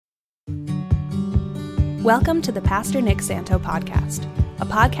Welcome to the Pastor Nick Santo podcast, a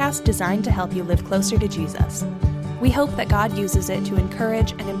podcast designed to help you live closer to Jesus. We hope that God uses it to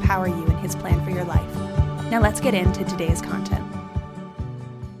encourage and empower you in His plan for your life. Now let's get into today's content.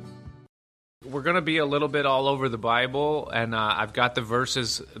 We're going to be a little bit all over the Bible, and I've got the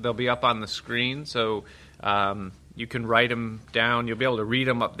verses. They'll be up on the screen, so you can write them down. You'll be able to read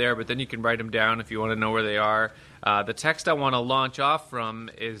them up there, but then you can write them down if you want to know where they are. The text I want to launch off from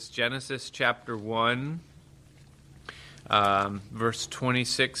is Genesis chapter 1, verse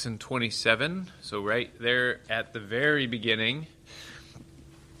 26 and 27. So right there at the very beginning.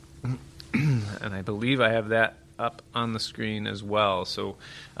 And I believe I have that up on the screen as well. So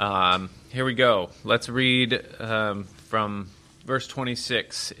here we go. Let's read from verse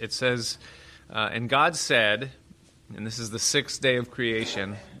 26. It says, and God said, and this is the sixth day of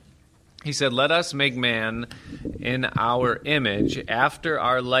creation, He said, "Let us make man in our image, after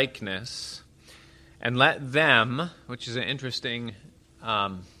our likeness, and let them," which is an interesting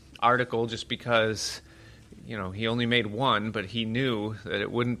article just because, He only made one, but He knew that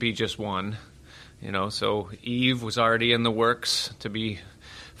it wouldn't be just one. So Eve was already in the works to be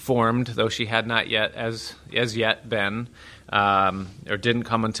formed, though she had not yet as yet been, or didn't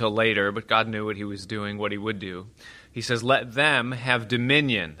come until later, but God knew what He was doing, what He would do. He says, let them have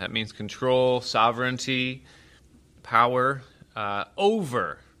dominion. That means control, sovereignty, power,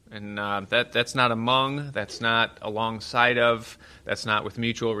 over. And that's not among, that's not alongside of, that's not with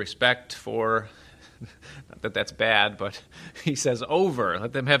mutual respect for, not that that's bad, but He says over.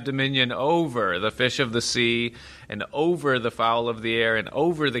 Let them have dominion over the fish of the sea, and over the fowl of the air, and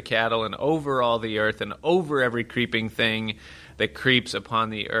over the cattle, and over all the earth, and over every creeping thing that creeps upon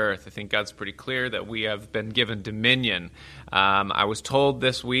the earth. I think God's pretty clear that we have been given dominion. I was told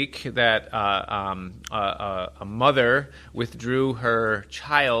this week that a mother withdrew her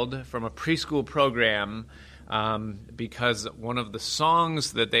child from a preschool program because one of the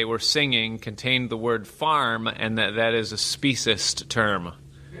songs that they were singing contained the word farm, and that is a speciest term. Of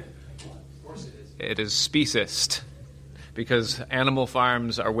course it is. It is speciest, because animal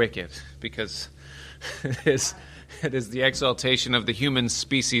farms are wicked, because it is the exaltation of the human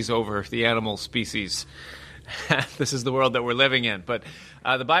species over the animal species. This is the world that we're living in. But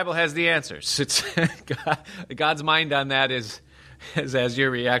the Bible has the answers. It's God's mind on that is as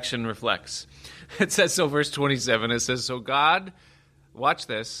your reaction reflects. It says so, verse 27, it says, so God, watch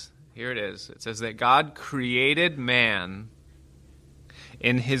this, here it is. It says that God created man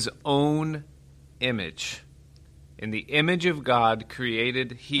in His own image. In the image of God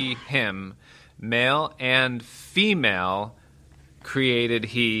created He him. Male and female created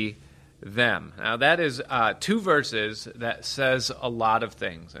He them. Now that is two verses that says a lot of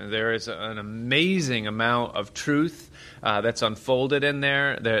things. And there is an amazing amount of truth that's unfolded in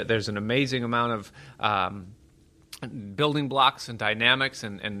there. There's an amazing amount of building blocks and dynamics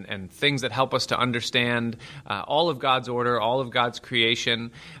and things that help us to understand all of God's order, all of God's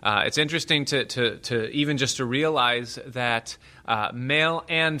creation. It's interesting to even just to realize that male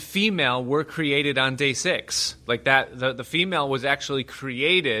and female were created on day 6. Like that, the female was actually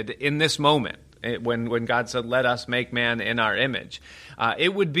created in this moment when God said, "Let us make man in our image."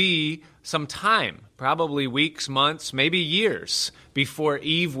 It would be some time, probably weeks, months, maybe years, before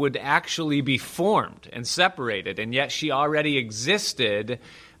Eve would actually be formed and separated, and yet she already existed.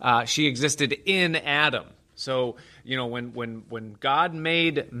 She existed in Adam. So, when God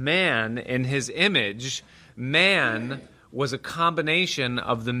made man in His image, man was a combination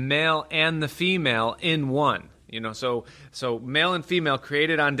of the male and the female in one. So male and female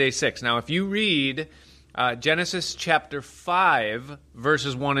created on day 6. Now, if you read Genesis chapter 5,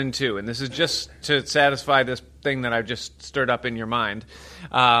 verses 1 and 2, and this is just to satisfy this thing that I've just stirred up in your mind.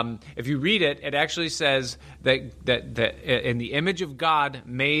 If you read it, it actually says that in the image of God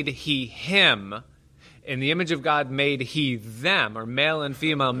made He him, in the image of God made He them, or male and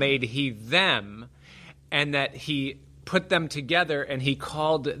female made He them, and that He put them together and He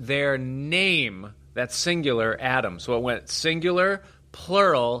called their name, that's singular, Adam. So it went singular,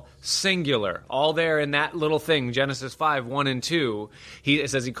 plural, singular, all there in that little thing, Genesis 5, 1 and 2. It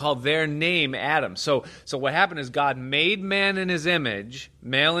says He called their name Adam. So what happened is God made man in His image,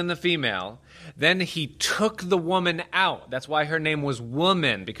 male and the female. Then He took the woman out. That's why her name was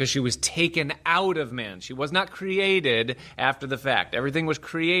woman, because she was taken out of man. She was not created after the fact. Everything was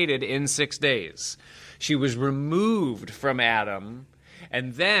created in 6 days. She was removed from Adam,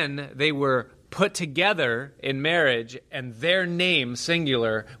 and then they were put together in marriage, and their name,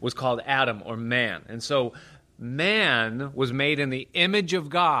 singular, was called Adam, or man. And so man was made in the image of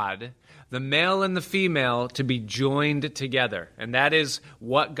God. the male and the female to be joined together. And that is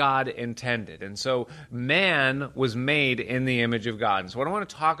what God intended. And so man was made in the image of God. And so what I want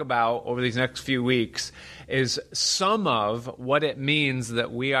to talk about over these next few weeks is some of what it means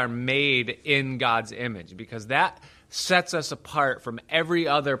that we are made in God's image, because that sets us apart from every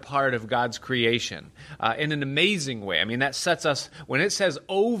other part of God's creation in an amazing way. I mean, that sets us, when it says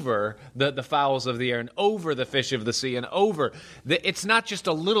over the fowls of the air and over the fish of the sea and over, it's not just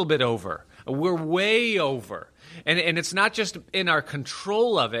a little bit over. We're way over. And it's not just in our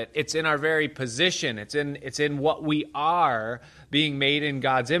control of it, it's in our very position. It's in what we are being made in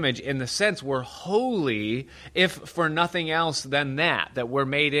God's image. In the sense we're holy, if for nothing else than that we're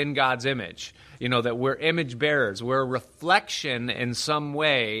made in God's image. You know, that we're image bearers. We're a reflection in some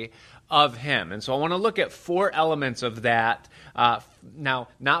way of Him. And so I want to look at 4 elements of that. Now,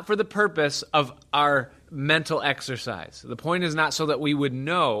 not for the purpose of our mental exercise. The point is not so that we would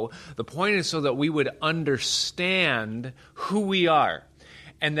know. The point is so that we would understand who we are.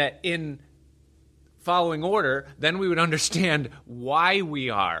 And that in following order, then we would understand why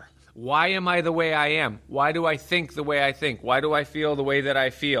we are. Why am I the way I am? Why do I think the way I think? Why do I feel the way that I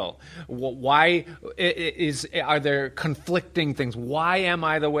feel? Why are there conflicting things? Why am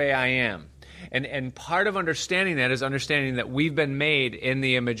I the way I am? And part of understanding that is understanding that we've been made in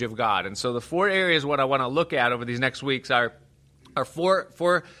the image of God. And so the 4 areas what I want to look at over these next weeks are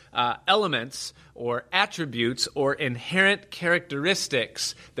four elements or attributes or inherent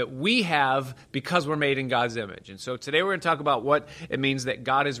characteristics that we have because we're made in God's image. And so today we're going to talk about what it means that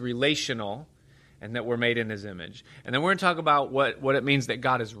God is relational and that we're made in His image. And then we're going to talk about what it means that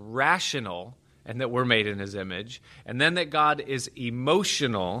God is rational and that we're made in His image. And then that God is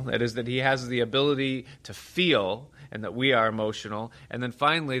emotional, that is, that He has the ability to feel and that we are emotional. And then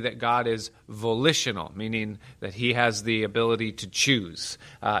finally, that God is volitional, meaning that He has the ability to choose.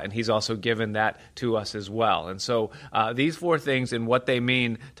 And He's also given that to us as well. And so these 4 things and what they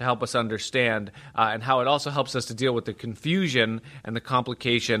mean to help us understand and how it also helps us to deal with the confusion and the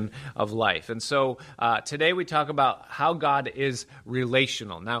complication of life. And so today we talk about how God is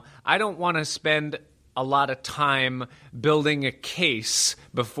relational. Now, I don't want to spend a lot of time building a case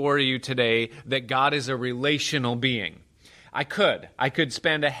before you today that God is a relational being. I could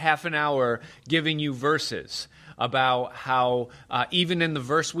spend a half an hour giving you verses about how even in the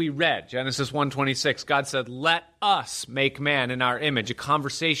verse we read, Genesis 1:26, God said, "Let us make man in our image," a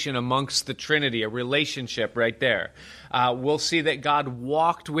conversation amongst the Trinity, a relationship right there. We'll see that God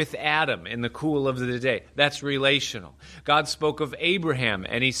walked with Adam in the cool of the day. That's relational. God spoke of Abraham,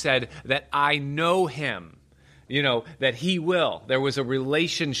 and He said that I know him. You know, that He will. There was a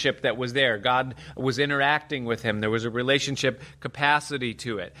relationship that was there. God was interacting with him. There was a relationship capacity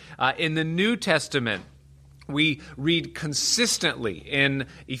to it. In the New Testament, we read consistently in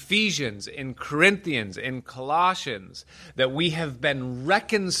Ephesians, in Corinthians, in Colossians, that we have been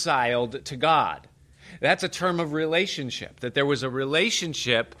reconciled to God. That's a term of relationship, that there was a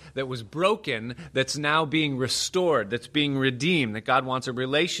relationship that was broken that's now being restored, that's being redeemed, that God wants a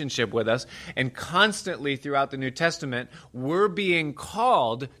relationship with us. And constantly throughout the New Testament, we're being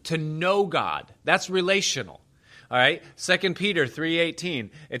called to know God. That's relational. All right, 2 Peter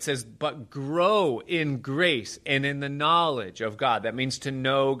 3:18, it says, "But grow in grace and in the knowledge of God." That means to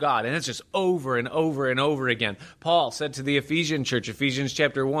know God. And it's just over and over and over again. Paul said to the Ephesian church, Ephesians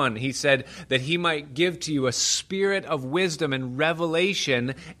chapter 1, he said that he might give to you a spirit of wisdom and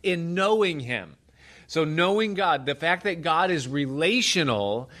revelation in knowing Him. So knowing God, the fact that God is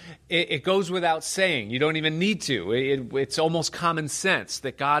relational, it goes without saying. You don't even need to. It's almost common sense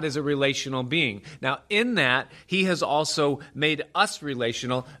that God is a relational being. Now, in that, He has also made us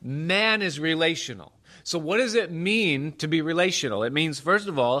relational. Man is relational. So what does it mean to be relational? It means, first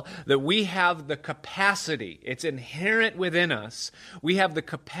of all, that we have the capacity. It's inherent within us. We have the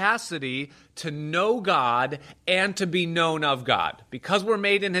capacity to know God and to be known of God. Because we're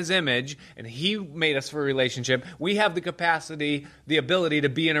made in His image and He made us for a relationship, we have the capacity, the ability to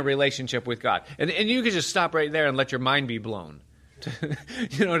be in a relationship with God. And you can just stop right there and let your mind be blown.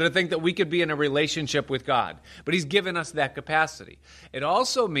 To think that we could be in a relationship with God. But He's given us that capacity. It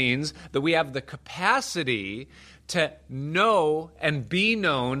also means that we have the capacity to know and be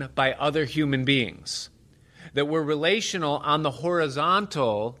known by other human beings. That we're relational on the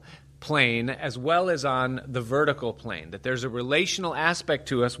horizontal plane as well as on the vertical plane. That there's a relational aspect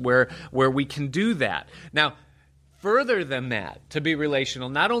to us where we can do that. Now, further than that, to be relational,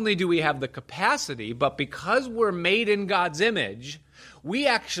 not only do we have the capacity, but because we're made in God's image, we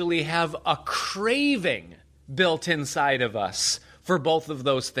actually have a craving built inside of us for both of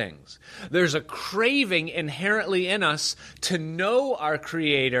those things. There's a craving inherently in us to know our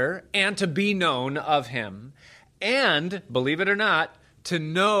Creator and to be known of Him, and, believe it or not, to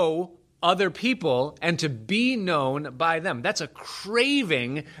know other people and to be known by them. That's a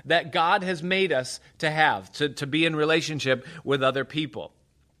craving that God has made us to have, to be in relationship with other people.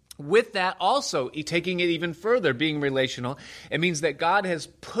 With that also, taking it even further, being relational, it means that God has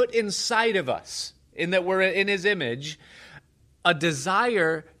put inside of us, in that we're in His image, a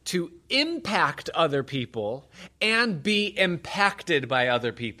desire to impact other people and be impacted by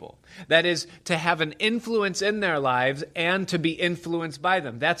other people. That is, to have an influence in their lives and to be influenced by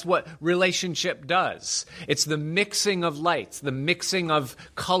them. That's what relationship does. It's the mixing of lights, the mixing of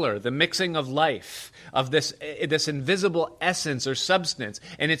color, the mixing of life, of this invisible essence or substance,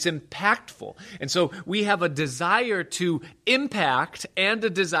 and it's impactful. And so we have a desire to impact and a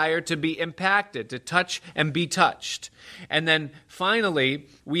desire to be impacted, to touch and be touched. And then finally,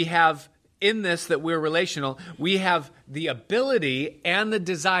 we have in this that we're relational, we have the ability and the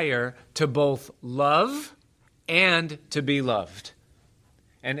desire to both love and to be loved.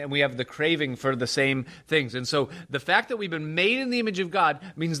 And we have the craving for the same things. And so the fact that we've been made in the image of God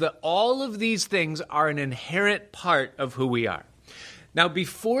means that all of these things are an inherent part of who we are. Now,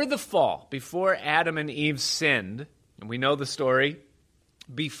 before the fall, before Adam and Eve sinned, and we know the story,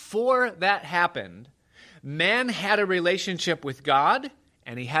 before that happened, man had a relationship with God,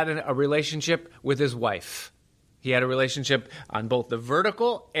 and he had a relationship with his wife. He had a relationship on both the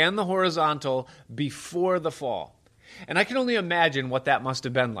vertical and the horizontal before the fall. And I can only imagine what that must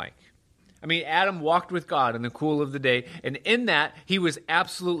have been like. I mean, Adam walked with God in the cool of the day, and in that, he was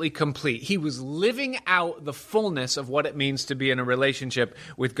absolutely complete. He was living out the fullness of what it means to be in a relationship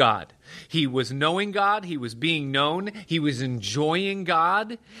with God. He was knowing God, he was being known, he was enjoying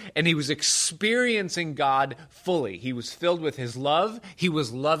God, and he was experiencing God fully. He was filled with His love, he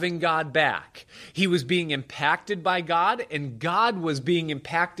was loving God back. He was being impacted by God, and God was being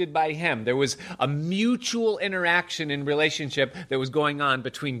impacted by him. There was a mutual interaction in relationship that was going on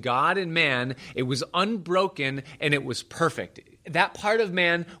between God and man. It was unbroken and it was perfect. That part of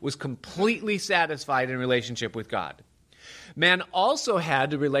man was completely satisfied in relationship with God. Man also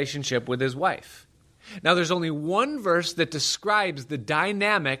had a relationship with his wife. Now, there's only one verse that describes the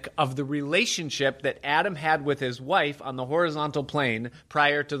dynamic of the relationship that Adam had with his wife on the horizontal plane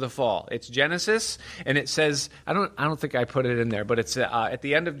prior to the fall. It's Genesis, and it says, I don't think I put it in there, but it's at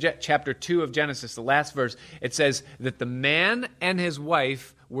the end of chapter 2 of Genesis, the last verse, it says that the man and his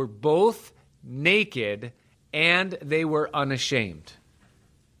wife were both naked and they were unashamed.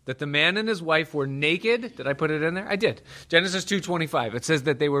 That the man and his wife were naked. Did I put it in there? I did. Genesis 2:25. It says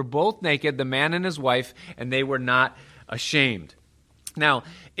that they were both naked, the man and his wife, and they were not ashamed. Now,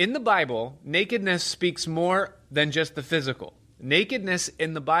 in the Bible, nakedness speaks more than just the physical. Nakedness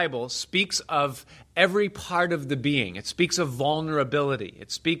in the Bible speaks of every part of the being. It speaks of vulnerability.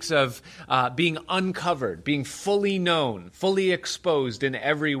 It speaks of being uncovered, being fully known, fully exposed in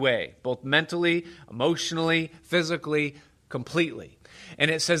every way, both mentally, emotionally, physically, completely. And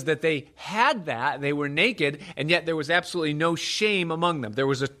it says that they had that, they were naked, and yet there was absolutely no shame among them. There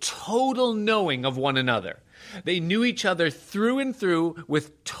was a total knowing of one another. They knew each other through and through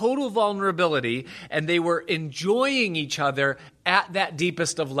with total vulnerability, and they were enjoying each other at that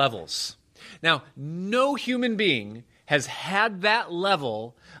deepest of levels. Now, no human being has had that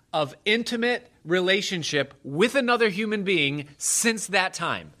level of intimate relationship with another human being since that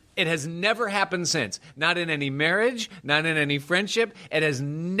time. It has never happened since. Not in any marriage, not in any friendship. It has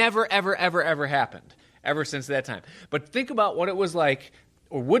never, ever, ever, ever happened, ever since that time. But think about what it was like,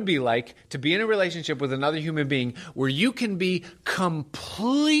 or would be like, to be in a relationship with another human being where you can be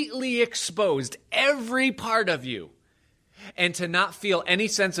completely exposed, every part of you, and to not feel any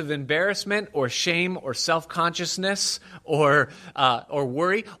sense of embarrassment or shame or self-consciousness or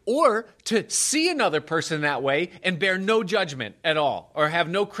worry, or to see another person that way and bear no judgment at all, or have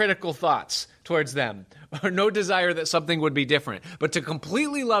no critical thoughts towards them, or no desire that something would be different, but to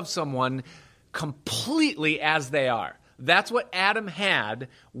completely love someone completely as they are. That's what Adam had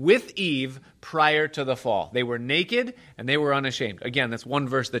with Eve prior to the fall. They were naked and they were unashamed. Again, that's one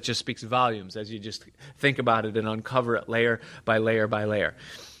verse that just speaks volumes as you just think about it and uncover it layer by layer by layer.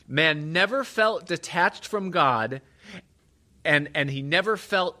 Man never felt detached from God, and he never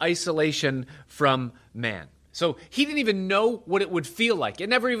felt isolation from man. So he didn't even know what it would feel like. It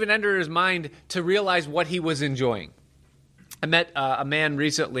never even entered his mind to realize what he was enjoying. I met a man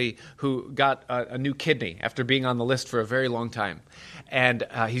recently who got a new kidney after being on the list for a very long time. And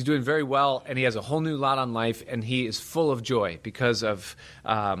he's doing very well, and he has a whole new lot on life, and he is full of joy because of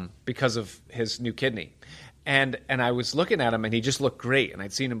his new kidney. And I was looking at him, and he just looked great. And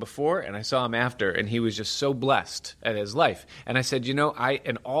I'd seen him before, and I saw him after, and he was just so blessed at his life. And I said,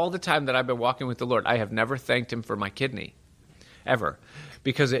 in all the time that I've been walking with the Lord, I have never thanked him for my kidney, ever,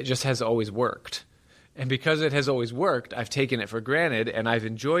 because it just has always worked. And because it has always worked, I've taken it for granted, and I've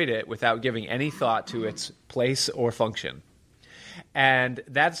enjoyed it without giving any thought to its place or function. And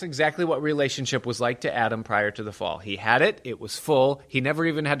that's exactly what relationship was like to Adam prior to the fall. He had it. It was full. He never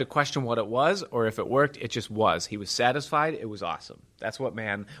even had to question what it was or if it worked. It just was. He was satisfied. It was awesome. That's what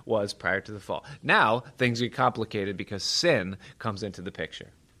man was prior to the fall. Now, things get complicated because sin comes into the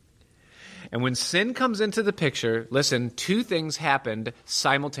picture. And when sin comes into the picture, listen, two things happened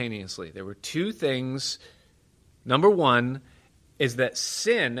simultaneously. There were two things. Number one is that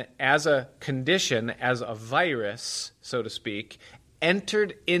sin as a condition, as a virus, so to speak,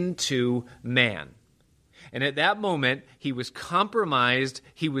 entered into man. And at that moment, he was compromised,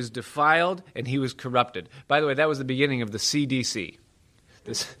 he was defiled, and he was corrupted. By the way, that was the beginning of the CDC.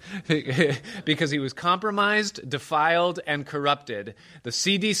 Because he was compromised, defiled, and corrupted. The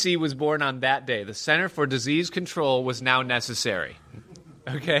CDC was born on that day. The Center for Disease Control was now necessary.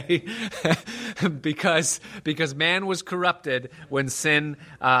 Okay? because man was corrupted when sin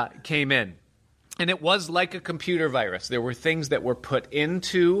came in. And it was like a computer virus. There were things that were put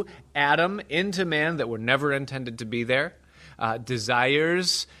into Adam, into man, that were never intended to be there.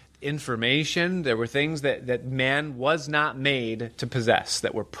 Desires, information. There were things that man was not made to possess,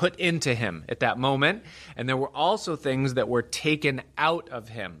 that were put into him at that moment. And there were also things that were taken out of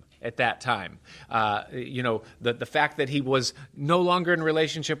him at that time. The fact that he was no longer in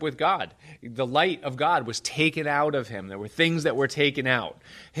relationship with God. The light of God was taken out of him. There were things that were taken out.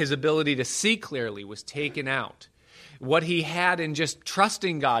 His ability to see clearly was taken out. What he had in just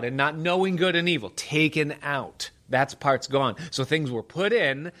trusting God and not knowing good and evil, taken out. That's part's gone. So things were put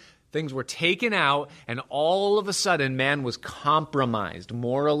in, things were taken out, and all of a sudden man was compromised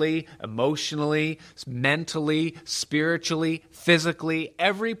morally, emotionally, mentally, spiritually, physically.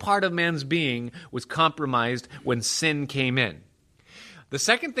 Every part of man's being was compromised when sin came in. The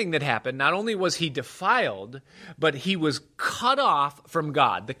second thing that happened, not only was he defiled, but he was cut off from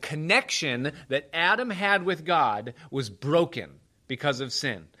God. The connection that Adam had with God was broken because of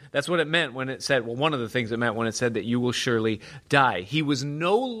sin. That's what it meant when it said, one of the things it meant when it said that you will surely die. He was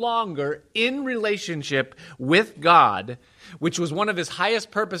no longer in relationship with God, which was one of his highest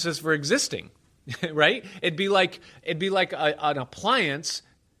purposes for existing, right? It'd be like an appliance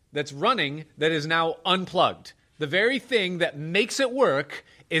that's running that is now unplugged. The very thing that makes it work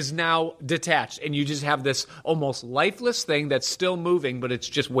is now detached, and you just have this almost lifeless thing that's still moving, but it's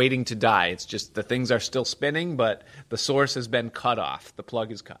just waiting to die. It's just the things are still spinning, but the source has been cut off. The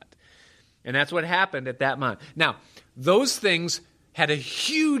plug is cut. And that's what happened at that moment. Now, those things had a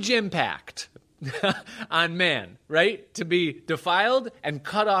huge impact on man, right? To be defiled and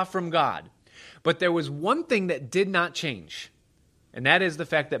cut off from God. But there was one thing that did not change. And that is the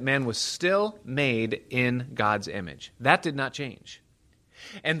fact that man was still made in God's image. That did not change.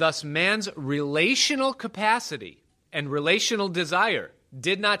 And thus man's relational capacity and relational desire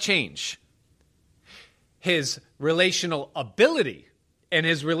did not change. His relational ability and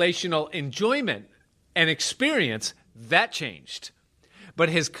his relational enjoyment and experience, that changed. But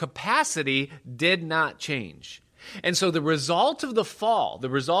his capacity did not change. And so the result of the fall, the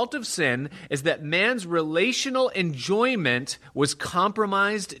result of sin, is that man's relational enjoyment was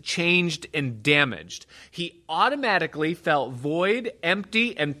compromised, changed, and damaged. He automatically felt void,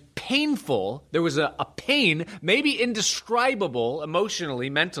 empty, and painful. There was a pain, maybe indescribable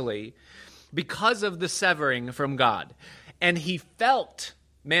emotionally, mentally, because of the severing from God. And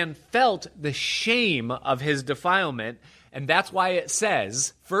man felt the shame of his defilement. And that's why it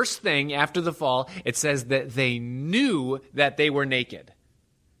says, first thing after the fall, it says that they knew that they were naked.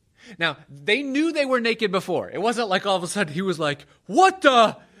 Now, they knew they were naked before. It wasn't like all of a sudden he was like, what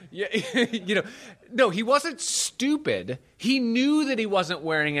the? No, he wasn't stupid. He knew that he wasn't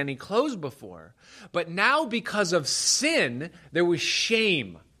wearing any clothes before. But now because of sin, there was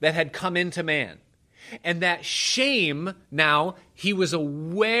shame that had come into man. And that shame, now, he was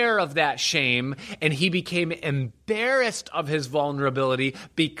aware of that shame, and he became embarrassed of his vulnerability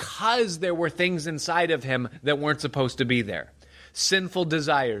because there were things inside of him that weren't supposed to be there. Sinful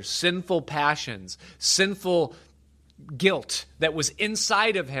desires, sinful passions, sinful guilt that was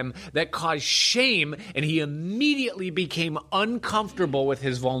inside of him that caused shame, and he immediately became uncomfortable with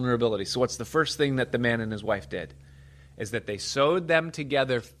his vulnerability. So what's the first thing that the man and his wife did? Is that they sewed them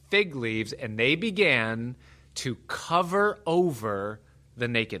together fig leaves, and they began to cover over the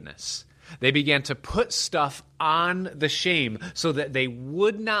nakedness. They began to put stuff on the shame so that they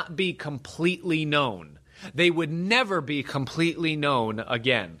would not be completely known. They would never be completely known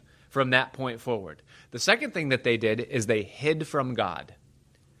again from that point forward. The second thing that they did is they hid from God.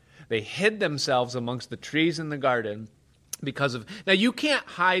 They hid themselves amongst the trees in the garden because of... Now, you can't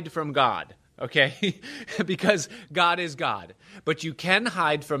hide from God, okay? Because God is God. But you can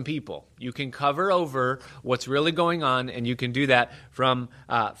hide from people. You can cover over what's really going on, and you can do that from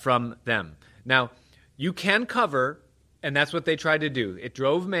them. Now, you can cover, and that's what they tried to do. It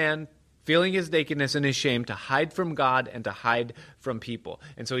drove man, feeling his nakedness and his shame, to hide from God and to hide from people.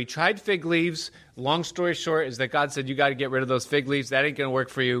 And so he tried fig leaves. Long story short is that God said, you got to get rid of those fig leaves. That ain't going to work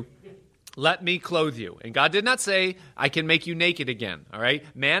for you. Let me clothe you. And God did not say, I can make you naked again. All right?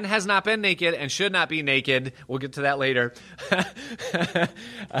 Man has not been naked and should not be naked. We'll get to that later.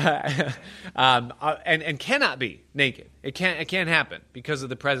 And cannot be naked. It can't happen because of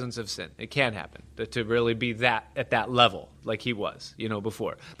the presence of sin. It can't happen to really be that at that level like he was,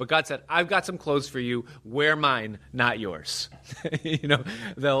 before. But God said, I've got some clothes for you. Wear mine, not yours.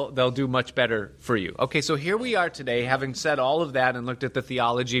 They'll do much better for you. Okay, so here we are today, having said all of that and looked at the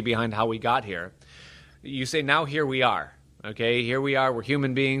theology behind how we got here. You say, now here we are. Okay, here we are. We're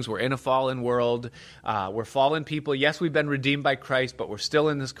human beings. We're in a fallen world. We're fallen people. Yes, we've been redeemed by Christ, but we're still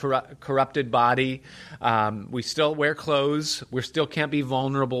in this corrupted body. We still wear clothes. We still can't be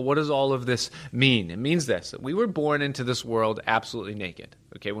vulnerable. What does all of this mean? It means this, that we were born into this world absolutely naked.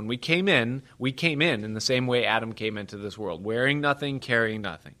 Okay, when we came in the same way Adam came into this world, wearing nothing, carrying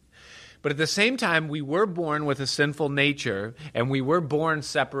nothing. But at the same time, we were born with a sinful nature, and we were born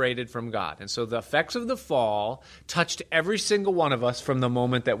separated from God. And so the effects of the fall touched every single one of us from the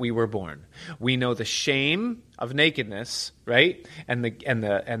moment that we were born. We know the shame of nakedness, right? And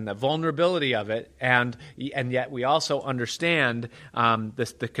the vulnerability of it, and yet we also understand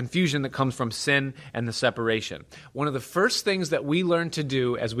the confusion that comes from sin and the separation. One of the first things that we learn to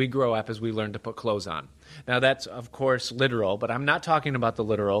do as we grow up is we learn to put clothes on. Now that's of course literal, but I'm not talking about the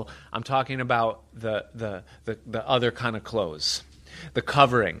literal. I'm talking about the other kind of clothes, the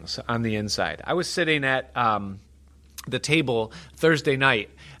coverings on the inside. I was sitting at the table Thursday night,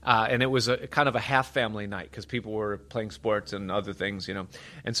 and it was a kind of a half family night because people were playing sports and other things,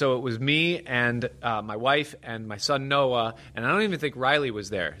 And so it was me and my wife and my son Noah, and I don't even think Riley was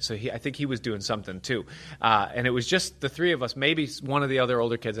there. So I think he was doing something too. And it was just the three of us, maybe one of the other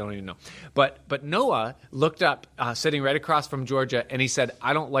older kids, I don't even know. But Noah looked up, sitting right across from Georgia, and he said,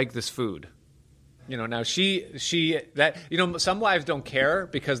 I don't like this food. Now some wives don't care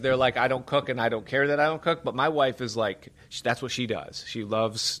because they're like, I don't cook and I don't care that I don't cook. But my wife is like, that's what she does. She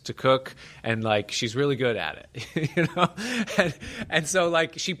loves to cook and she's really good at it, And so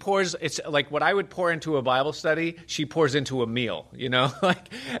she pours, it's like what I would pour into a Bible study, she pours into a meal,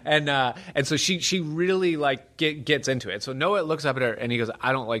 and so she really gets into it. So Noah looks up at her and he goes,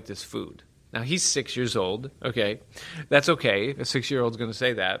 I don't like this food. Now, he's 6 years old, okay? That's okay. A 6-year-old's going to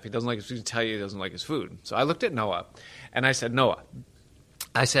say that. If he doesn't like his food, he'll tell you he doesn't like his food. So I looked at Noah, and I said, Noah,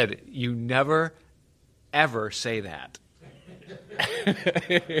 you never, ever say that.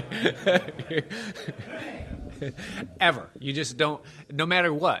 Ever. You just don't, no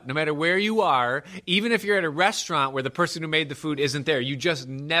matter what, no matter where you are, even if you're at a restaurant where the person who made the food isn't there, you just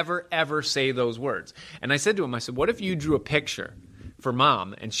never, ever say those words. And I said to him, what if you drew a picture for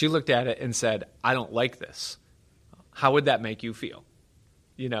Mom, and she looked at it and said, I don't like this? How would that make you feel?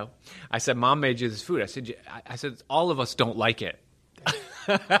 I said, Mom made you this food. I said, all of us don't like it.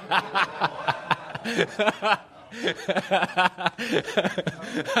 I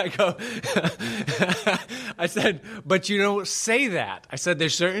said, but you don't say that. I said,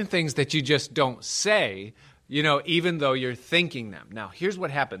 there's certain things that you just don't say, even though you're thinking them. Now, here's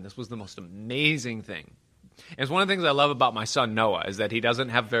what happened. This was the most amazing thing. And it's one of the things I love about my son Noah is that he doesn't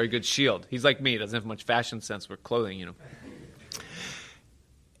have very good shield. He's like me; he doesn't have much fashion sense for clothing.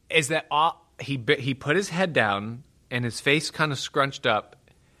 Is that he put his head down and his face kind of scrunched up,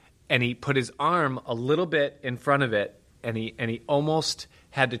 and he put his arm a little bit in front of it, and he almost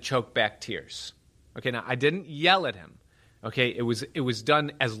had to choke back tears. Okay, now I didn't yell at him. Okay, it was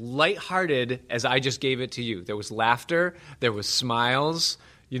done as lighthearted as I just gave it to you. There was laughter, there was smiles.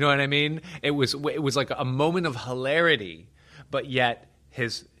 You know what I mean? It was like a moment of hilarity, but yet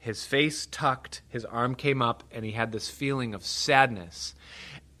his face tucked, his arm came up, and he had this feeling of sadness.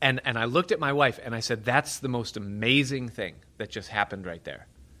 And I looked at my wife and I said, that's the most amazing thing that just happened right there.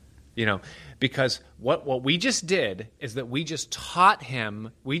 Because what we just did is that we just told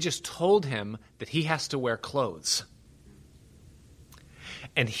him that he has to wear clothes.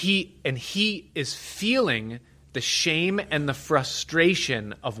 And he is feeling the shame and the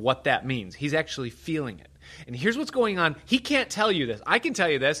frustration of what that means. He's actually feeling it. And here's what's going on. He can't tell you this. I can tell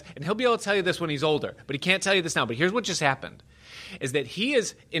you this, and he'll be able to tell you this when he's older. But he can't tell you this now. But here's what just happened, is that he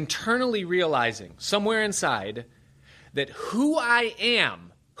is internally realizing somewhere inside that who I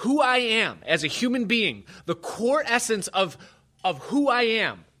am as a human being, the core essence of who I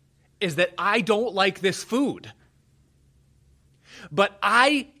am, is that I don't like this food. But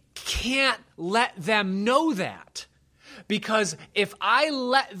I can't let them know that. Because if I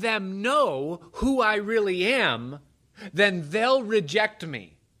let them know who I really am, then they'll reject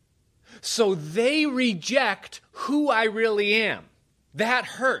me. So they reject who I really am. That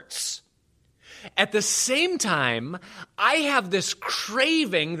hurts. At the same time, I have this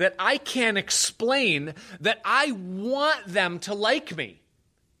craving that I can't explain, that I want them to like me.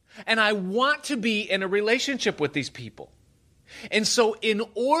 And I want to be in a relationship with these people. And so in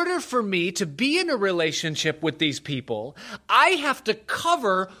order for me to be in a relationship with these people, I have to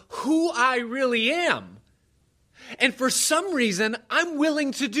cover who I really am. And for some reason, I'm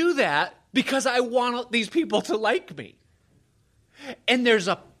willing to do that because I want these people to like me. And there's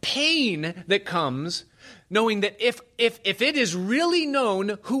a pain that comes knowing that if it is really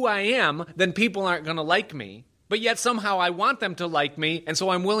known who I am, then people aren't going to like me. But yet somehow I want them to like me, and so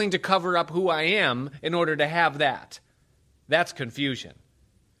I'm willing to cover up who I am in order to have that. That's confusion.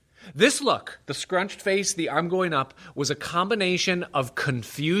 This look, the scrunched face, the arm going up, was a combination of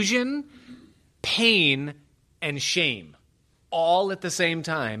confusion, pain, and shame, all at the same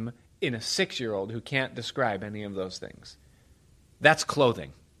time in a 6-year-old who can't describe any of those things. That's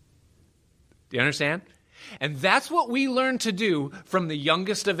clothing. Do you understand? And that's what we learn to do from the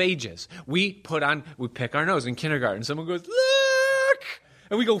youngest of ages. We pick our nose in kindergarten. Someone goes, look!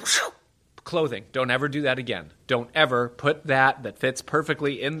 And we go, whew, clothing. Don't ever do that again. Don't ever put that fits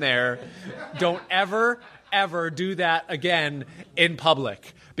perfectly in there. Don't ever do that again in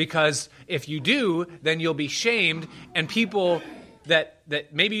public. Because if you do, then you'll be shamed, and people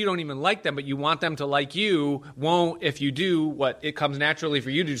that maybe you don't even like them, but you want them to like you, won't if you do what it comes naturally for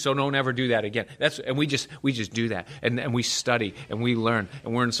you to do, so don't ever do that again. And we just do that. And we study, and we learn,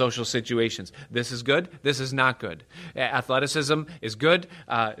 and we're in social situations. This is good, this is not good. Athleticism is good,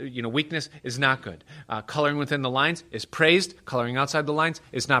 weakness is not good. Coloring within the lines is praised, coloring outside the lines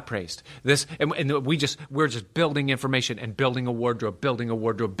is not praised. We're just building information and building a wardrobe.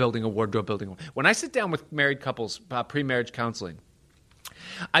 When I sit down with married couples, pre-marriage counseling,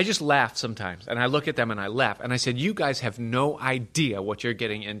 I just laugh sometimes, and I look at them and I laugh, and I said, you guys have no idea what you're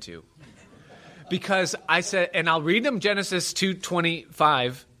getting into. Because I said, and I'll read them Genesis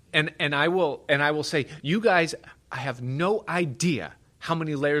 2:25, and I will say, you guys, I have no idea how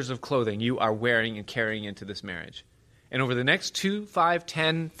many layers of clothing you are wearing and carrying into this marriage. And over the next 2, 5,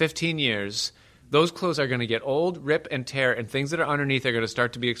 10, 15 years, those clothes are going to get old, rip, and tear, and things that are underneath are going to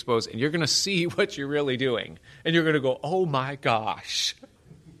start to be exposed, and you're going to see what you're really doing. And you're going to go, oh my gosh.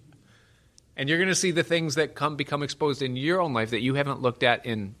 And you're going to see the things that become exposed in your own life that you haven't looked at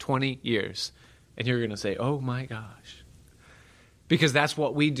in 20 years. And you're going to say, oh my gosh. Because that's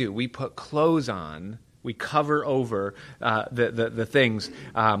what we do. We put clothes on. We cover over the things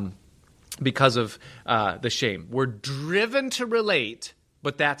because of the shame. We're driven to relate,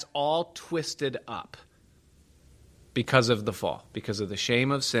 but that's all twisted up because of the fall, because of the shame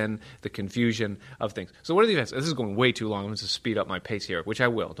of sin, the confusion of things. So what are the events? This is going way too long. I'm going to speed up my pace here, which I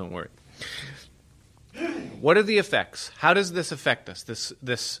will. Don't worry. What are the effects? How does this affect us?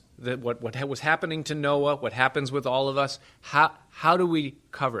 What was happening to Noah? What happens with all of us? How do we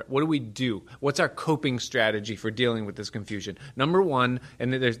cover it? What do we do? What's our coping strategy for dealing with this confusion? Number one,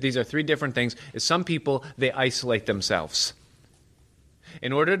 and these are 3 different things, is some people, they isolate themselves.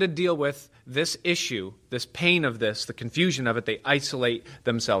 In order to deal with this issue, this pain of this, the confusion of it, they isolate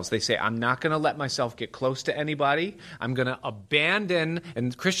themselves. They say, I'm not going to let myself get close to anybody. I'm going to abandon,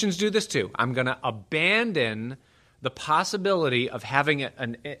 and Christians do this too, I'm going to abandon the possibility of having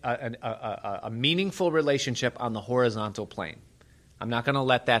a meaningful relationship on the horizontal plane. I'm not going to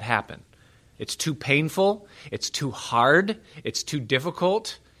let that happen. It's too painful. It's too hard. It's too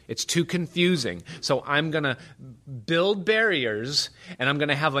difficult. It's too confusing. So I'm going to build barriers, and I'm going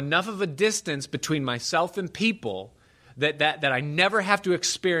to have enough of a distance between myself and people that I never have to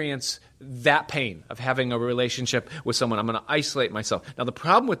experience that pain of having a relationship with someone. I'm going to isolate myself. Now, the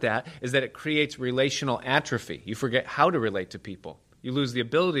problem with that is that it creates relational atrophy. You forget how to relate to people. You lose the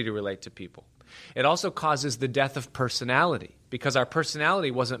ability to relate to people. It also causes the death of personality, because our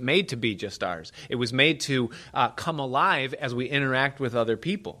personality wasn't made to be just ours. It was made to come alive as we interact with other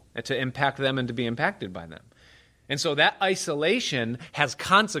people, and to impact them and to be impacted by them. And so that isolation has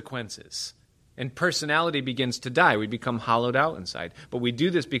consequences. and personality begins to die. We become hollowed out inside. But we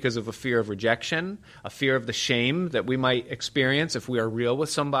do this because of a fear of rejection, a fear of the shame that we might experience if we are real with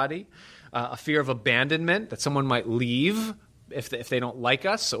somebody, a fear of abandonment, that someone might leave if they don't like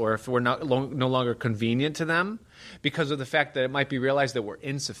us or if we're no longer convenient to them, because of the fact that it might be realized that we're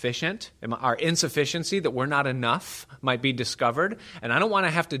insufficient. Our insufficiency, that we're not enough, might be discovered. And I don't want to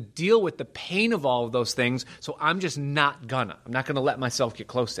have to deal with the pain of all of those things, so I'm just not gonna. I'm not going to let myself get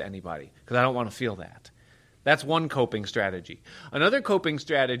close to anybody because I don't want to feel that. That's one coping strategy. Another coping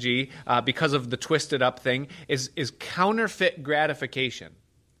strategy, because of the twisted up thing, is counterfeit gratification.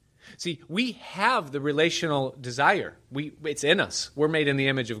 See, we have the relational desire. It's in us. We're made in the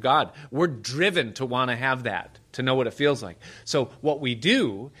image of God. We're driven to want to have that, to know what it feels like. So what we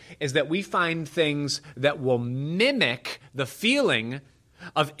do is that we find things that will mimic the feeling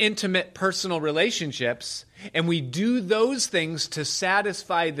of intimate personal relationships, and we do those things to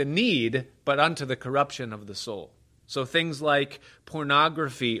satisfy the need, but unto the corruption of the soul. So things like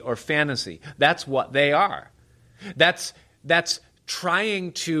pornography or fantasy, that's what they are. That's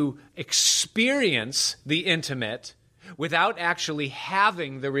trying to experience the intimate without actually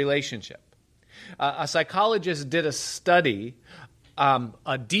having the relationship. A psychologist did a study,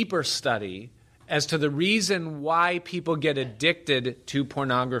 a deeper study, as to the reason why people get addicted to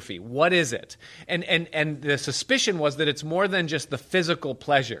pornography. What is it? And the suspicion was that it's more than just the physical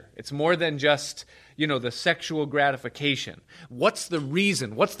pleasure. It's more than just, the sexual gratification. What's the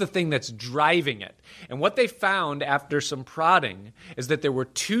reason? What's the thing that's driving it? And what they found after some prodding is that there were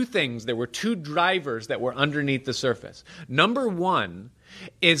two drivers that were underneath the surface. Number one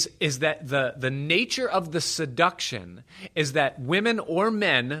is that the nature of the seduction is that women or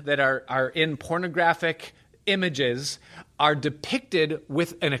men that are in pornographic images are depicted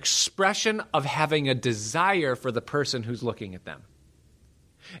with an expression of having a desire for the person who's looking at them.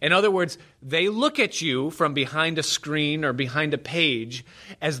 In other words, they look at you from behind a screen or behind a page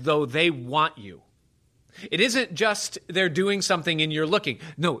as though they want you. It isn't just they're doing something and you're looking.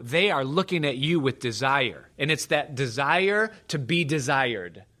 No, they are looking at you with desire. And it's that desire to be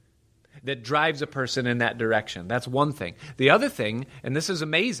desired that drives a person in that direction. That's one thing. The other thing, and this is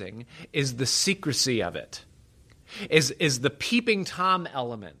amazing, is the secrecy of it, is the peeping Tom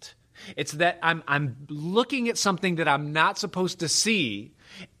element. It's that I'm looking at something that I'm not supposed to see.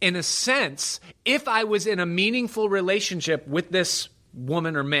 In a sense, if I was in a meaningful relationship with this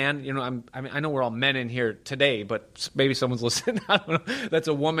woman or man, I know we're all men in here today, but maybe someone's listening, I don't know, that's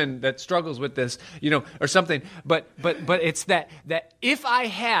a woman that struggles with this, or something. But it's that if I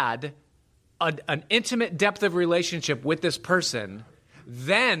had an intimate depth of relationship with this person,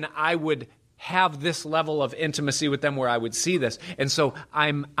 then I would have this level of intimacy with them where I would see this. And so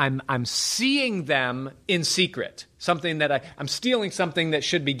I'm seeing them in secret, something that I'm stealing something that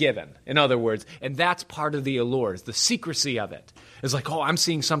should be given, in other words. And that's part of the allure, is the secrecy of it. It's like, I'm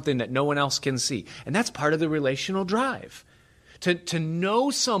seeing something that no one else can see. And that's part of the relational drive. To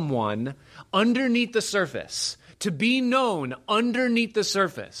know someone underneath the surface, to be known underneath the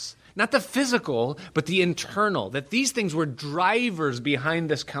surface. Not the physical, but the internal. That these things were drivers behind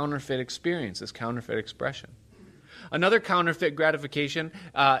this counterfeit experience, this counterfeit expression. Another counterfeit gratification,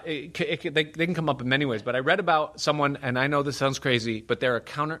 they can come up in many ways. But I read about someone, and I know this sounds crazy, but they're a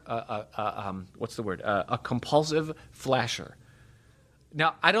compulsive flasher.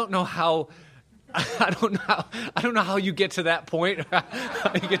 Now, I don't know how you get to that point,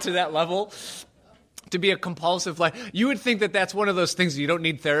 how you get to that level. To be a compulsive you would think that that's one of those things you don't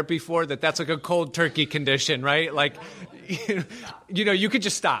need therapy for, that's like a cold turkey condition, right? Like, you could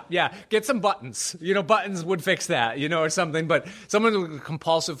just stop. Yeah, get some buttons. Buttons would fix that, or something. But someone with a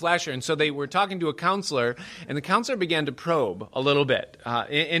compulsive flasher. And so they were talking to a counselor, and the counselor began to probe a little bit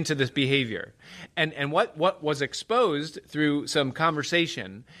into this behavior. And what was exposed through some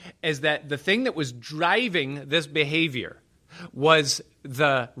conversation is that the thing that was driving this behavior was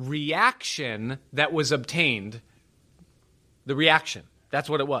the reaction that was obtained. The reaction. That's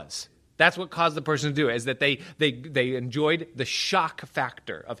what it was. That's what caused the person to do it, is that they enjoyed the shock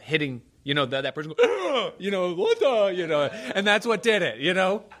factor of hitting, that person, what the, and that's what did it,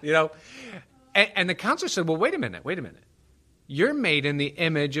 And the counselor said, well, wait a minute. You're made in the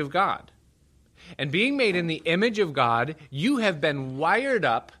image of God. And being made in the image of God, you have been wired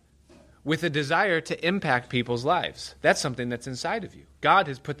up with a desire to impact people's lives. That's something that's inside of you. God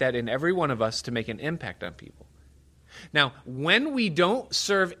has put that in every one of us to make an impact on people. Now, when we don't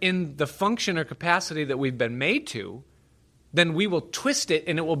serve in the function or capacity that we've been made to, then we will twist it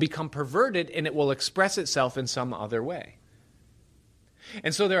and it will become perverted and it will express itself in some other way.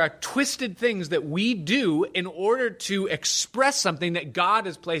 And so there are twisted things that we do in order to express something that God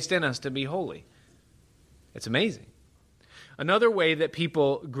has placed in us to be holy. It's amazing. Another way that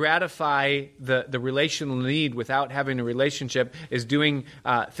people gratify the relational need without having a relationship is doing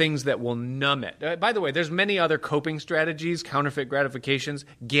things that will numb it. By the way, there's many other coping strategies, counterfeit gratifications,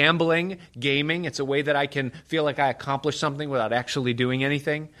 gambling, gaming. It's a way that I can feel like I accomplished something without actually doing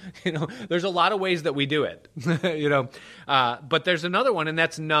anything. There's a lot of ways that we do it. But there's another one, and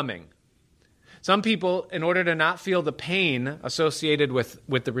that's numbing. Some people, in order to not feel the pain associated with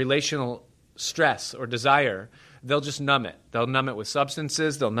the relational stress or desire, they'll just numb it. They'll numb it with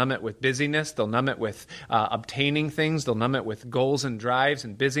substances. They'll numb it with busyness. They'll numb it with obtaining things. They'll numb it with goals and drives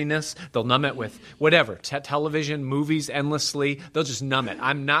and busyness. They'll numb it with whatever, television, movies, endlessly. They'll just numb it.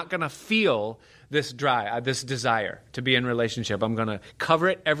 I'm not going to feel this desire to be in relationship. I'm going to cover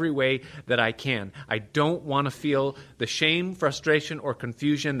it every way that I can. I don't want to feel the shame, frustration, or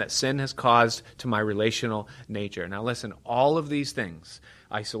confusion that sin has caused to my relational nature. Now listen, all of these things,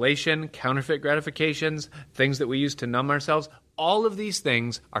 isolation, counterfeit gratifications, things that we use to numb ourselves, all of these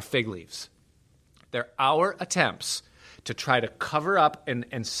things are fig leaves. They're our attempts to try to cover up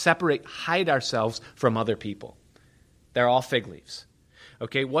and separate, hide ourselves from other people. They're all fig leaves.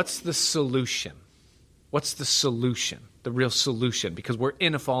 Okay, what's the solution? What's the solution? The real solution? Because we're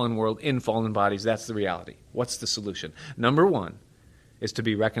in a fallen world, in fallen bodies. That's the reality. What's the solution? Number one is to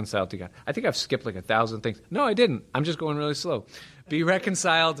be reconciled to God. I think I've skipped like 1,000 things. No, I didn't. I'm just going really slow. Be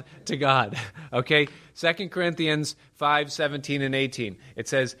reconciled to God. Okay? 2 Corinthians 5, 17 and 18. It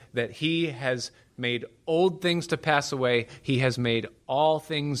says that he has made old things to pass away. He has made all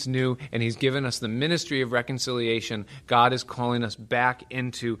things new, and he's given us the ministry of reconciliation. God is calling us back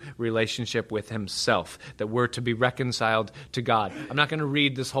into relationship with himself, that we're to be reconciled to God. I'm not going to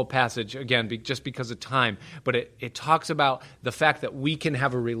read this whole passage again just because of time, but it talks about the fact that we can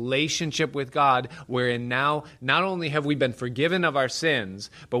have a relationship with God wherein now not only have we been forgiven of our sins,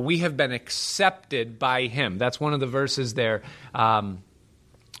 but we have been accepted by him. That's one of the verses there.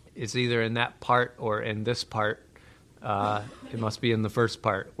 It's either in that part or in this part. It must be in the first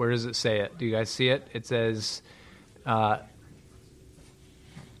part. Where does it say it? Do you guys see it? It says, I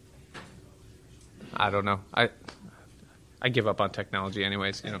don't know. I give up on technology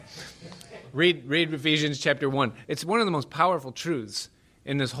anyways. Read Ephesians chapter 1. It's one of the most powerful truths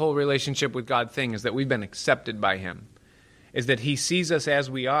in this whole relationship with God thing is that we've been accepted by him. Is that he sees us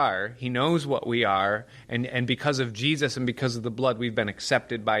as we are, he knows what we are, and because of Jesus and because of the blood, we've been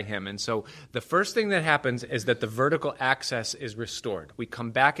accepted by him. And so the first thing that happens is that the vertical access is restored. We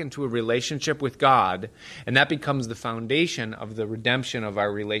come back into a relationship with God, and that becomes the foundation of the redemption of our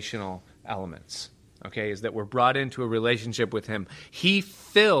relational elements. Okay, is that we're brought into a relationship with him. He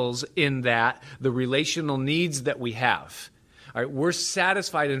fills in that the relational needs that we have. All right, we're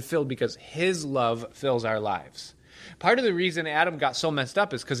satisfied and filled because his love fills our lives. Part of the reason Adam got so messed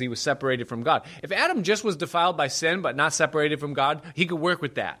up is because he was separated from God. If Adam just was defiled by sin but not separated from God, he could work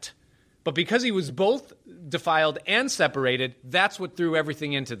with that. But because he was both defiled and separated, that's what threw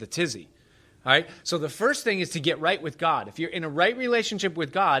everything into the tizzy. All right? So the first thing is to get right with God. If you're in a right relationship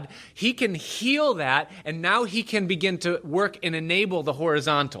with God, he can heal that, and now he can begin to work and enable the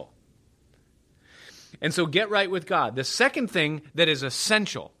horizontal. And so get right with God. The second thing that is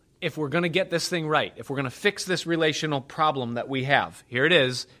essential, if we're going to get this thing right, if we're going to fix this relational problem that we have, here it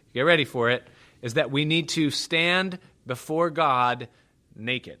is, get ready for it, is that we need to stand before God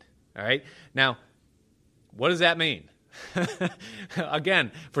naked. All right? Now, what does that mean?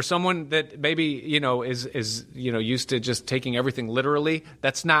 Again, for someone that maybe, is used to just taking everything literally,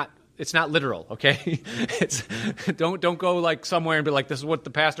 it's not literal, okay? Don't go like somewhere and be like, this is what the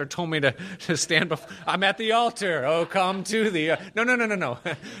pastor told me to stand before. I'm at the altar. Oh, come to the... No.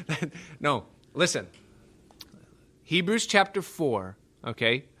 No, listen. Hebrews chapter 4,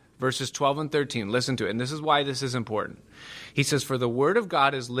 okay, verses 12 and 13. Listen to it, and this is why this is important. He says, for the word of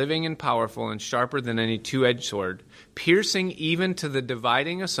God is living and powerful and sharper than any two-edged sword, piercing even to the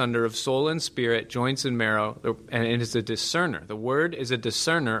dividing asunder of soul and spirit, joints and marrow, and it is a discerner. The word is a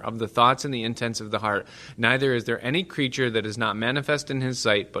discerner of the thoughts and the intents of the heart. Neither is there any creature that is not manifest in his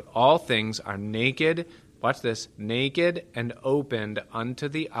sight, but all things are naked, watch this, naked and opened unto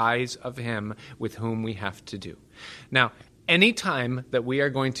the eyes of him with whom we have to do. Now, any time that we are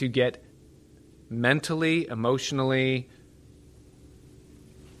going to get mentally, emotionally,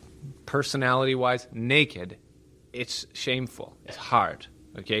 personality-wise naked, it's shameful. It's hard,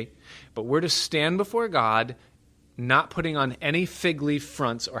 okay? But we're to stand before God, not putting on any fig leaf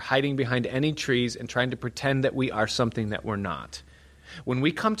fronts or hiding behind any trees and trying to pretend that we are something that we're not. When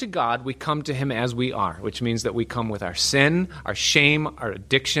we come to God, we come to him as we are, which means that we come with our sin, our shame, our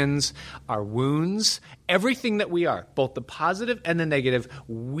addictions, our wounds, everything that we are, both the positive and the negative.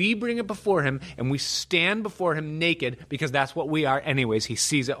 We bring it before him, and we stand before him naked, because that's what we are anyways. He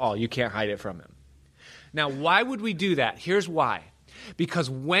sees it all. You can't hide it from him. Now, why would we do that? Here's why. Because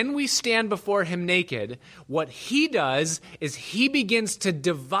when we stand before him naked, what he does is he begins to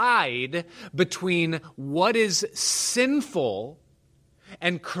divide between what is sinful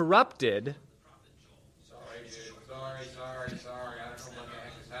and corrupted. Sorry, dude. Sorry. I don't know what the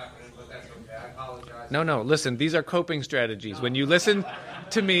heck is happening, but that's okay. I apologize. No, listen, these are coping strategies. When you listen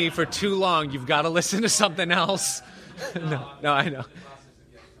to me for too long, you've got to listen to something else. No, I know.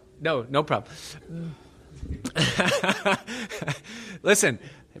 No problem. Listen,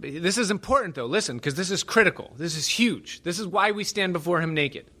 this is important though. Listen, because this is critical. This is huge. This is why we stand before him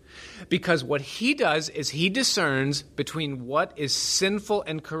naked. Because what he does is he discerns between what is sinful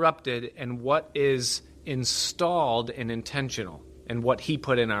and corrupted and what is installed and intentional and what he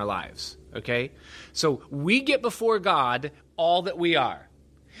put in our lives. Okay? So we get before God all that we are.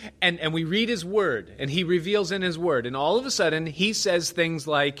 And we read his word, and he reveals in his word. And all of a sudden, he says things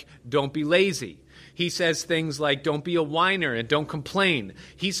like, don't be lazy. He says things like, don't be a whiner and don't complain.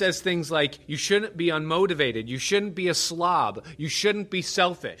 He says things like, you shouldn't be unmotivated. You shouldn't be a slob. You shouldn't be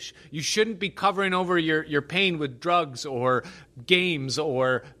selfish. You shouldn't be covering over your pain with drugs or games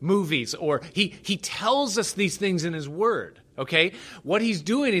or movies. Or he tells us these things in his word. Okay? What he's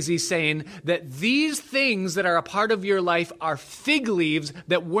doing is he's saying that these things that are a part of your life are fig leaves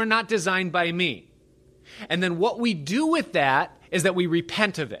that were not designed by me. And then what we do with that is that we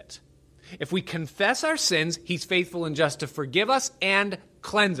repent of it. If we confess our sins, he's faithful and just to forgive us and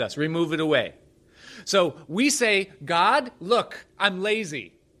cleanse us, remove it away. So we say, God, look, I'm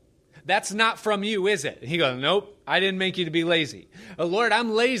lazy. That's not from you, is it? And he goes, nope, I didn't make you to be lazy. Oh, Lord,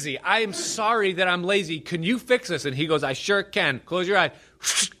 I'm lazy. I am sorry that I'm lazy. Can you fix this? And he goes, I sure can. Close your eyes.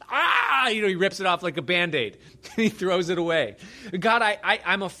 He rips it off like a Band-Aid. He throws it away. God,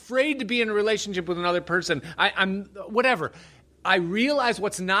 I'm afraid to be in a relationship with another person. I'm whatever. I realize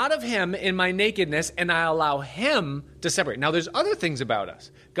what's not of him in my nakedness, and I allow him to separate. Now, there's other things about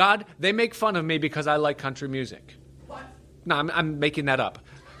us. God, they make fun of me because I like country music. What? No, I'm making that up.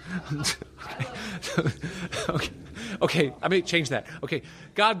 Okay, I may change that. Okay,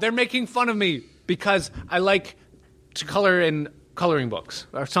 God, they're making fun of me because I like to color in coloring books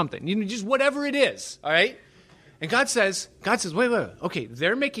or something. Just whatever it is, all right? And God says, wait. Okay,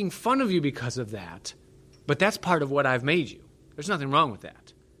 they're making fun of you because of that, but that's part of what I've made you. There's nothing wrong with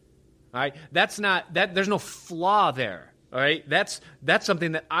that. All right? There's no flaw there. All right? That's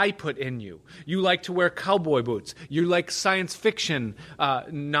something that I put in you. You like to wear cowboy boots. You like science fiction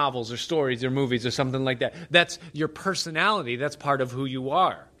novels or stories or movies or something like that. That's your personality. That's part of who you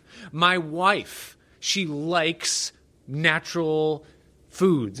are. My wife, she likes natural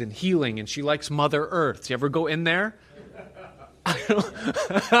foods and healing, and she likes Mother Earth. You ever go in there?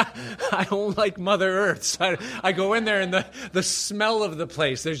 I don't like Mother Earth. So I go in there and the smell of the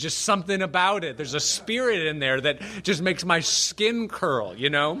place, there's just something about it. There's a spirit in there that just makes my skin curl, you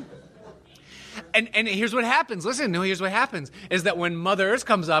know? And here's what happens. Listen, here's what happens is that when Mother Earth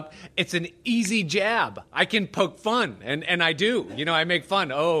comes up, it's an easy jab. I can poke fun, and I do. You know, I make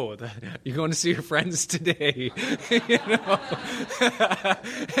fun. Oh, you're going to see your friends today. You know?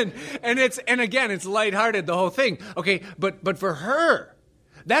 and again, it's lighthearted, the whole thing. Okay, but for her,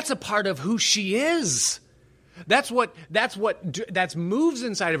 that's a part of who she is. That's what moves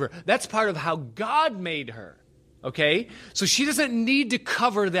inside of her. That's part of how God made her. Okay? So she doesn't need to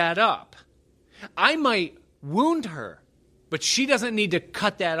cover that up. I might wound her, but she doesn't need to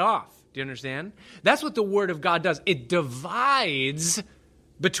cut that off. Do you understand? That's what the Word of God does. It divides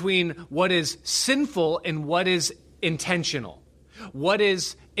between what is sinful and what is intentional. What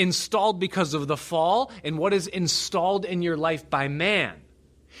is installed because of the fall and what is installed in your life by man.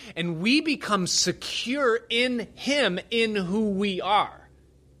 And we become secure in Him, in who we are.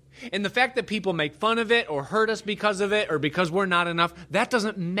 And the fact that people make fun of it or hurt us because of it or because we're not enough, that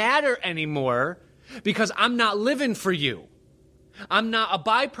doesn't matter anymore because I'm not living for you. I'm not a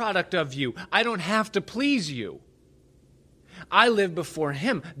byproduct of you. I don't have to please you. I live before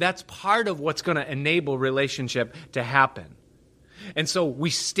Him. That's part of what's going to enable relationship to happen. And so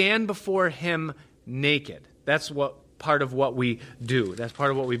we stand before Him naked. That's part of what we do. That's part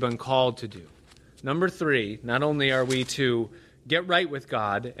of what we've been called to do. Number 3, not only are we to get right with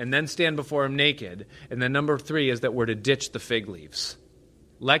God and then stand before Him naked, and then number 3 is that we're to ditch the fig leaves.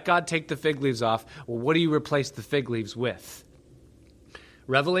 Let God take the fig leaves off. Well, what do you replace the fig leaves with?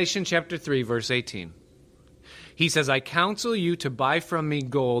 Revelation chapter 3, verse 18. He says, I counsel you to buy from me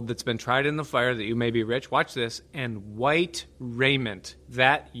gold that's been tried in the fire, that you may be rich. Watch this. And white raiment,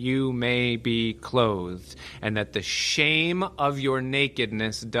 that you may be clothed, and that the shame of your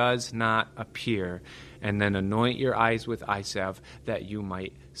nakedness does not appear. And then anoint your eyes with eye salve, that you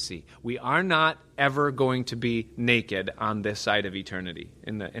might see. We are not ever going to be naked on this side of eternity,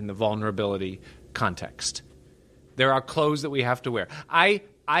 in the vulnerability context. There are clothes that we have to wear.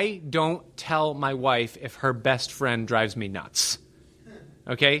 I don't tell my wife if her best friend drives me nuts.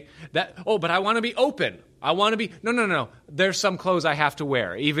 Okay? But I want to be open. I want to be... No. There's some clothes I have to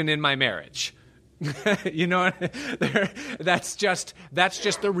wear, even in my marriage. You know, that's just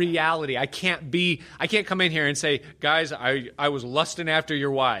the reality. I can't come in here and say, guys, I was lusting after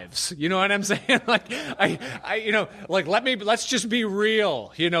your wives. You know what I'm saying? Let's just be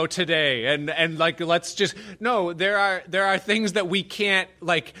real, today. And let's just, no, there are things that we can't,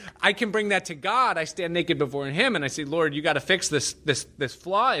 I can bring that to God. I stand naked before him and I say, Lord, you got to fix this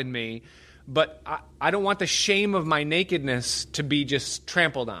flaw in me. But I don't want the shame of my nakedness to be just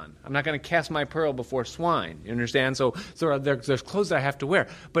trampled on. I'm not going to cast my pearl before swine. You understand? So there's clothes that I have to wear.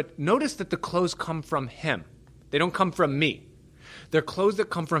 But notice that the clothes come from him. They don't come from me. They're clothes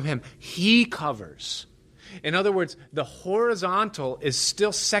that come from him. He covers. In other words, the horizontal is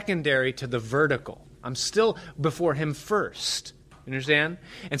still secondary to the vertical. I'm still before him first. You understand?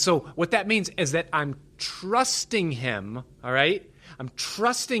 And so what that means is that I'm trusting him, all right? I'm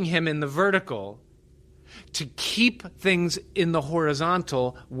trusting him in the vertical to keep things in the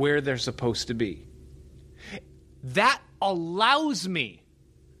horizontal where they're supposed to be. That allows me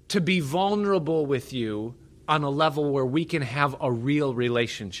to be vulnerable with you on a level where we can have a real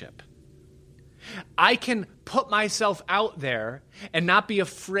relationship. I can put myself out there and not be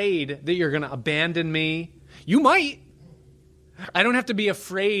afraid that you're going to abandon me. You might. I don't have to be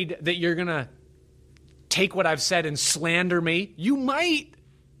afraid that you're going to take what I've said and slander me. You might.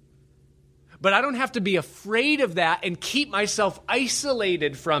 But I don't have to be afraid of that and keep myself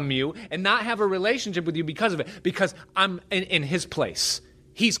isolated from you and not have a relationship with you because of it. Because I'm in his place.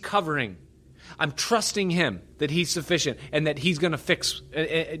 He's covering. I'm trusting him that he's sufficient and that he's going to fix.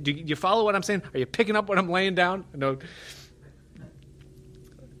 Do you follow what I'm saying? Are you picking up what I'm laying down? No.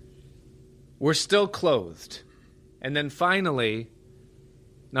 We're still clothed. And then finally,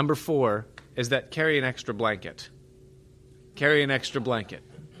 number 4, is that carry an extra blanket. Carry an extra blanket.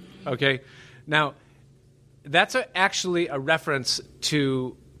 Okay? Now, that's actually a reference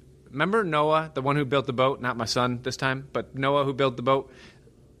to, remember Noah, the one who built the boat? Not my son this time, but Noah who built the boat.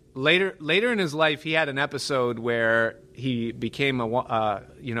 Later in his life, he had an episode where he became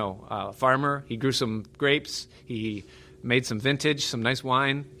a farmer. He grew some grapes. He made some vintage, some nice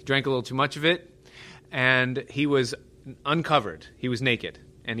wine. He drank a little too much of it. And he was uncovered. He was naked.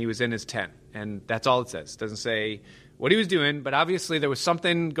 And he was in his tent. And that's all it says. It doesn't say what he was doing, but obviously there was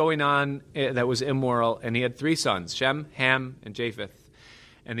something going on that was immoral, and he had 3 sons, Shem, Ham, and Japheth.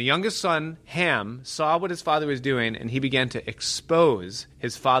 And the youngest son, Ham, saw what his father was doing, and he began to expose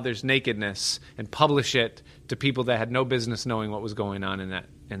his father's nakedness and publish it to people that had no business knowing what was going on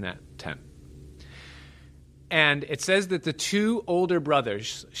in that tent. And it says that the 2 older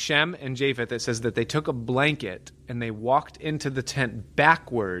brothers, Shem and Japheth, it says that they took a blanket and they walked into the tent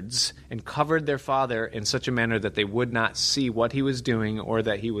backwards and covered their father in such a manner that they would not see what he was doing or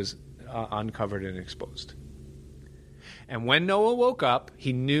that he was uncovered and exposed. And when Noah woke up,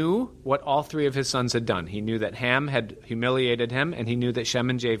 he knew what all 3 of his sons had done. He knew that Ham had humiliated him, and he knew that Shem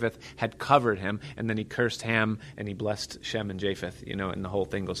and Japheth had covered him, and then he cursed Ham and he blessed Shem and Japheth, and the whole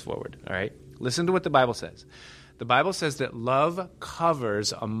thing goes forward, all right? Listen to what the Bible says. The Bible says that love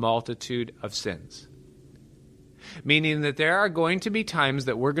covers a multitude of sins. Meaning that there are going to be times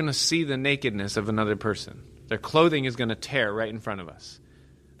that we're going to see the nakedness of another person. Their clothing is going to tear right in front of us.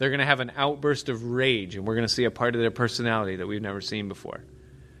 They're going to have an outburst of rage, and we're going to see a part of their personality that we've never seen before.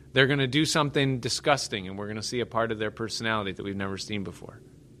 They're going to do something disgusting, and we're going to see a part of their personality that we've never seen before.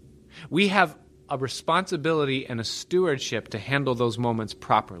 We have a responsibility and a stewardship to handle those moments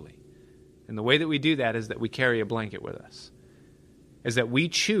properly. And the way that we do that is that we carry a blanket with us. Is that we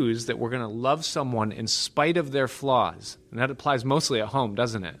choose that we're going to love someone in spite of their flaws. And that applies mostly at home,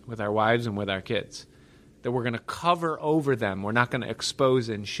 doesn't it? With our wives and with our kids. That we're going to cover over them. We're not going to expose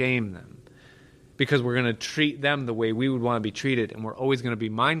and shame them. Because we're going to treat them the way we would want to be treated. And we're always going to be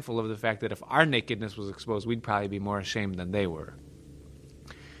mindful of the fact that if our nakedness was exposed, we'd probably be more ashamed than they were.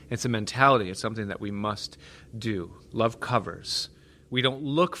 It's a mentality. It's something that we must do. Love covers. We don't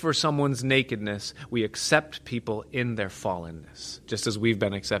look for someone's nakedness. We accept people in their fallenness, just as we've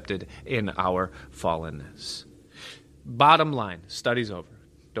been accepted in our fallenness. Bottom line, study's over.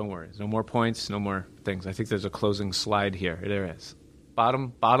 Don't worry. No more points, no more things. I think there's a closing slide here. There is.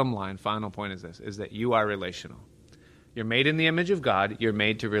 Bottom line, final point is this, is that you are relational. You're made in the image of God. You're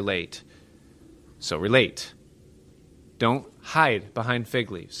made to relate. So relate. Don't hide behind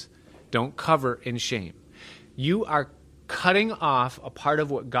fig leaves. Don't cover in shame. You are cutting off a part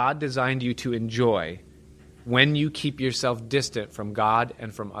of what God designed you to enjoy when you keep yourself distant from God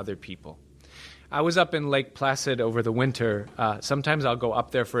and from other people. I was up in Lake Placid over the winter. Sometimes I'll go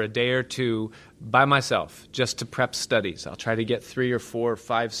up there for a day or two by myself just to prep studies. I'll try to get 3 or 4 or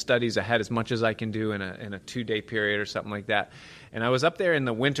 5 studies ahead as much as I can do in a 2-day period or something like that. And I was up there in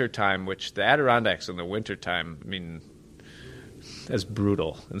the wintertime, which the Adirondacks in the wintertime, I mean, that's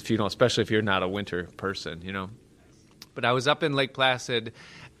brutal. And especially if you're not a winter person, But I was up in Lake Placid,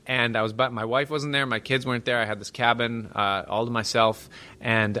 and my wife wasn't there, my kids weren't there. I had this cabin all to myself,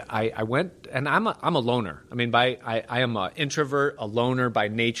 and I went, and I'm a loner. I mean, I am an introvert, a loner by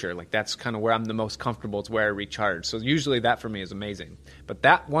nature. Like, that's kind of where I'm the most comfortable. It's where I recharge. So usually that for me is amazing. But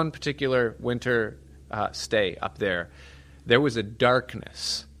that one particular winter stay up there was a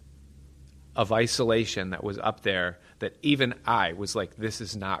darkness of isolation that was up there that even I was like, this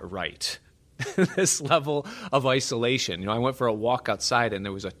is not right. This level of isolation. I went for a walk outside and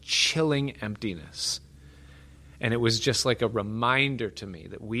there was a chilling emptiness. And it was just like a reminder to me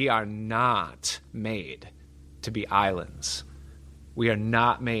that we are not made to be islands. We are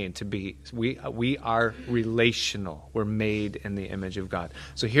not made to be, we are relational. We're made in the image of God.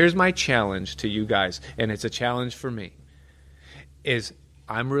 So here's my challenge to you guys, and it's a challenge for me, is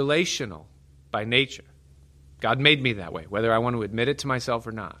I'm relational by nature. God made me that way, whether I want to admit it to myself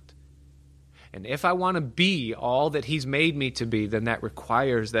or not. And if I want to be all that he's made me to be, then that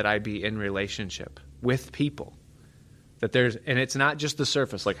requires that I be in relationship with people. And it's not just the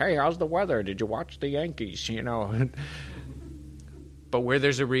surface, like, hey, how's the weather? Did you watch the Yankees? But where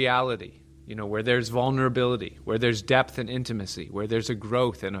there's a reality, where there's vulnerability, where there's depth and intimacy, where there's a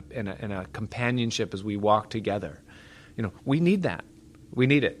growth and a companionship as we walk together. We need that. We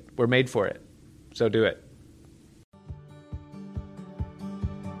need it. We're made for it. So do it.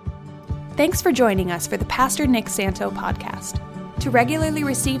 Thanks for joining us for the Pastor Nick Santo podcast. To regularly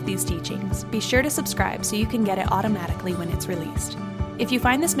receive these teachings, be sure to subscribe so you can get it automatically when it's released. If you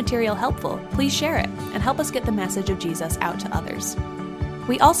find this material helpful, please share it and help us get the message of Jesus out to others.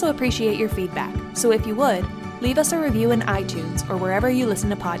 We also appreciate your feedback, so if you would, leave us a review in iTunes or wherever you listen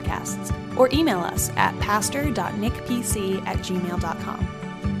to podcasts, or email us at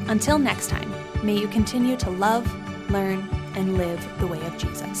pastor.nickpc@gmail.com. Until next time, may you continue to love, learn, and live the way of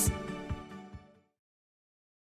Jesus.